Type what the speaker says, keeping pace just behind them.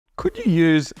Could you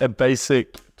use a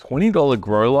basic $20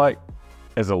 grow light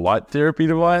as a light therapy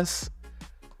device?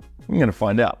 I'm gonna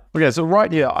find out. Okay, so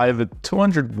right here, I have a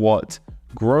 200-watt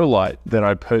grow light that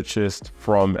I purchased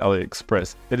from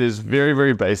AliExpress. It is very,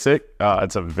 very basic.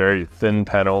 It's a very thin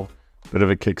panel, bit of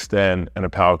a kickstand and a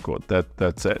power cord.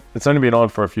 That's it. It's only been on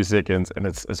for a few seconds and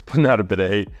it's putting out a bit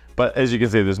of heat. But as you can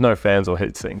see, there's no fans or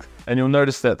heat sinks. And you'll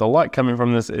notice that the light coming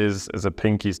from this is a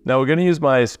pinky. Now we're gonna use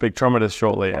my spectrometer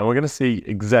shortly and we're gonna see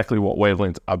exactly what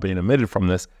wavelengths are being emitted from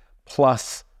this,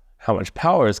 plus how much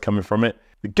power is coming from it.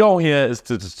 The goal here is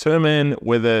to determine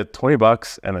whether 20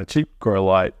 bucks and a cheap grow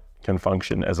light can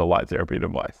function as a light therapy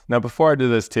device. Now, before I do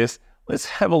this test, let's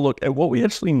have a look at what we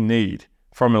actually need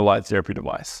from a light therapy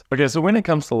device. Okay, so when it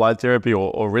comes to light therapy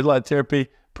or red light therapy,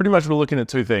 pretty much we're looking at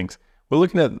two things. We're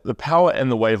looking at the power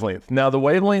and the wavelength. Now, the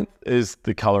wavelength is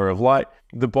the color of light.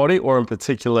 The body, or in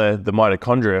particular, the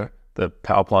mitochondria, the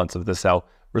power plants of the cell,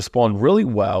 respond really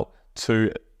well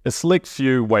to a select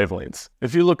few wavelengths.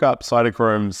 If you look up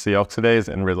cytochrome C oxidase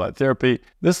and red light therapy,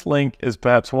 this link is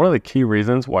perhaps one of the key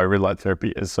reasons why red light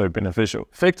therapy is so beneficial.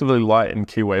 Effectively, light and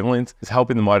key wavelengths is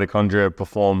helping the mitochondria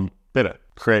perform better,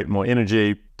 create more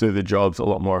energy, do the jobs a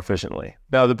lot more efficiently.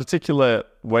 Now, the particular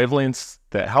wavelengths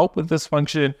that help with this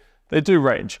function, they do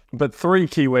range, but three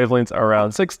key wavelengths are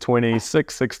around 620,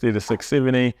 660 to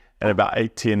 670, and about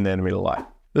 810 nanometer light.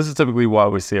 This is typically why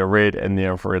we see a red and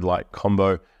near infrared light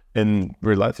combo in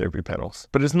red light therapy panels.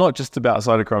 But it's not just about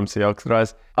cytochrome C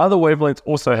oxidase. Other wavelengths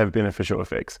also have beneficial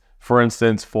effects. For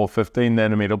instance, for 15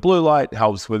 nanometer blue light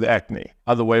helps with acne.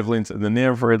 Other wavelengths in the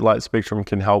near infrared light spectrum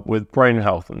can help with brain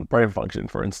health and brain function,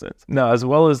 for instance. Now, as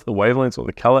well as the wavelengths or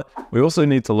the color, we also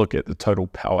need to look at the total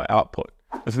power output.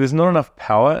 If there's not enough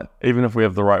power, even if we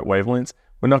have the right wavelengths,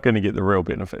 we're not going to get the real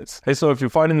benefits. Hey, so if you're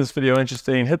finding this video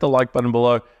interesting, hit the like button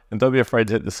below and don't be afraid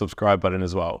to hit the subscribe button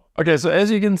as well. Okay, so as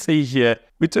you can see here,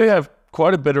 we do have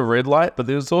quite a bit of red light, but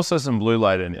there's also some blue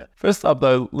light in here. First up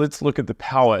though, let's look at the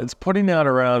power. It's putting out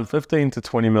around 15 to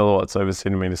 20 milliwatts over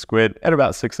centimeter squared at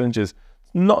about 6 inches.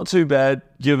 Not too bad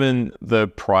given the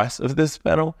price of this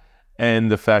panel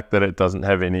and the fact that it doesn't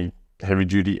have any heavy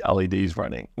duty LEDs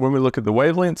running. When we look at the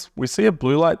wavelengths, we see a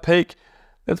blue light peak.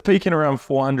 That's peaking around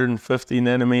 450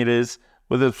 nanometers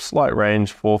with a slight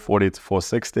range, 440 to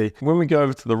 460. When we go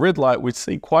over to the red light, we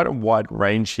see quite a wide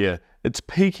range here. It's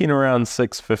peaking around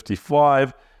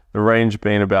 655, the range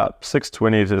being about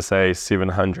 620 to say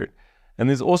 700. And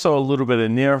there's also a little bit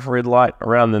of near infrared light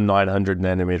around the 900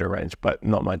 nanometer range, but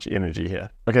not much energy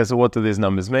here. Okay, so what do these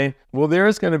numbers mean? Well, there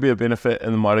is going to be a benefit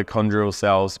in the mitochondrial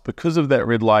cells because of that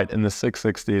red light in the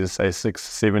 660 to say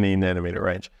 670 nanometer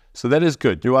range. So that is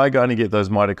good. You are going to get those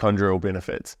mitochondrial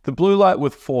benefits. The blue light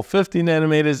with 450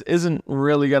 nanometers isn't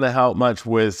really going to help much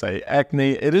with, say,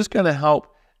 acne. It is going to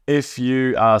help if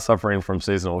you are suffering from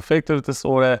seasonal affective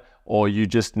disorder or you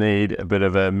just need a bit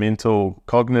of a mental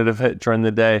cognitive hit during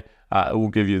the day. It will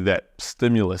give you that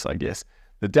stimulus, I guess.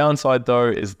 The downside though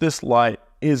is this light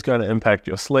is going to impact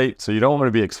your sleep, so you don't want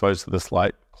to be exposed to this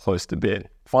light close to bed.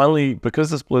 Finally, because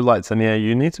this blue light's in here,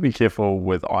 you need to be careful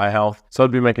with eye health. So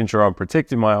I'd be making sure I'm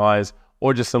protecting my eyes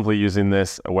or just simply using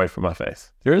this away from my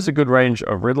face. There is a good range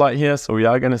of red light here, so we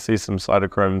are going to see some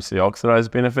cytochrome C oxidase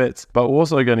benefits, but we're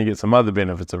also going to get some other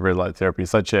benefits of red light therapy,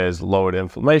 such as lowered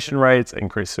inflammation rates,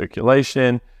 increased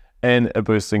circulation, and a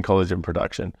boost in collagen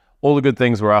production. All the good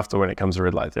things we're after when it comes to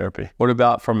red light therapy. What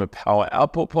about from a power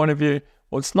output point of view?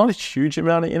 Well, it's not a huge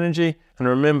amount of energy. And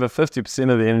remember,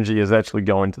 50% of the energy is actually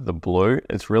going to the blue.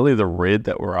 It's really the red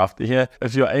that we're after here.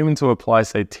 If you're aiming to apply,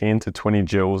 say, 10 to 20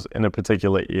 joules in a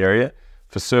particular area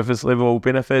for surface level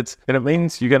benefits, then it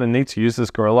means you're going to need to use this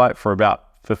grow light for about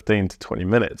 15 to 20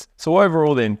 minutes. So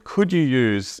overall then, could you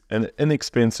use an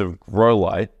inexpensive grow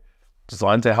light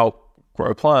designed to help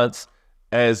grow plants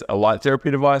as a light therapy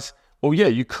device? Well, yeah,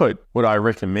 you could. Would I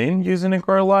recommend using a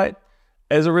grow light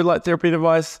as a red light therapy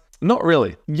device? Not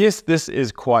really. Yes, this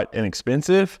is quite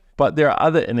inexpensive, but there are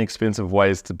other inexpensive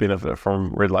ways to benefit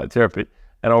from red light therapy,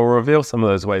 and I'll reveal some of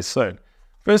those ways soon.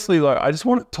 Firstly, though, I just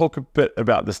want to talk a bit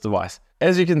about this device.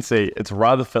 As you can see, it's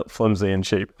rather flimsy and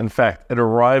cheap. In fact, it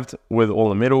arrived with all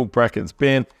the metal brackets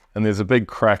bent, and there's a big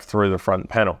crack through the front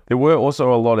panel. There were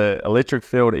also a lot of electric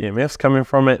field EMFs coming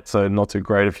from it, so not too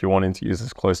great if you're wanting to use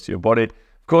this close to your body.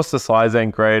 Of course, the size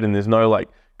ain't great, and there's no like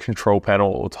control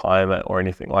panel or timer or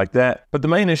anything like that. But the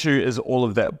main issue is all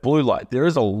of that blue light. There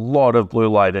is a lot of blue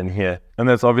light in here, and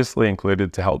that's obviously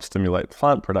included to help stimulate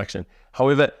plant production.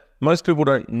 However, Most people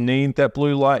don't need that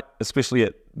blue light, especially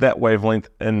at that wavelength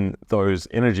and those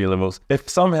energy levels. If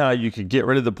somehow you could get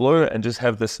rid of the blue and just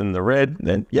have this in the red,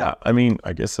 then yeah, I mean,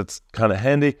 I guess it's kind of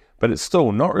handy, but it's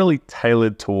still not really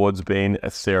tailored towards being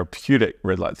a therapeutic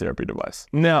red light therapy device.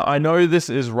 Now, I know this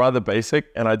is rather basic,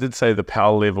 and I did say the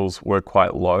power levels were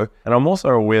quite low, and I'm also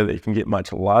aware that you can get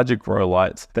much larger grow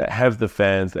lights that have the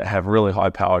fans that have really high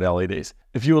powered LEDs.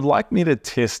 If you would like me to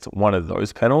test one of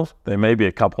those panels, they may be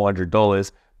a couple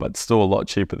 $100, but still a lot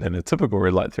cheaper than a typical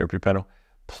red light therapy panel,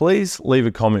 please leave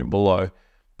a comment below,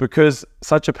 because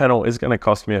such a panel is going to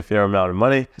cost me a fair amount of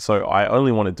money. So I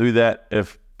only want to do that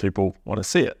if people want to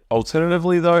see it.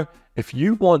 Alternatively though, if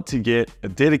you want to get a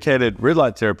dedicated red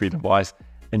light therapy device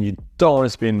and you don't want to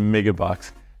spend mega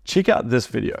bucks, check out this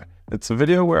video. It's a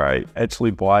video where I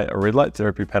actually buy a red light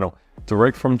therapy panel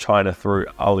direct from China through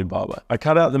Alibaba. I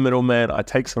cut out the middleman, I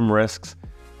take some risks,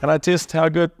 and I test how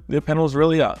good their panels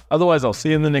really are. Otherwise, I'll see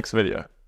you in the next video.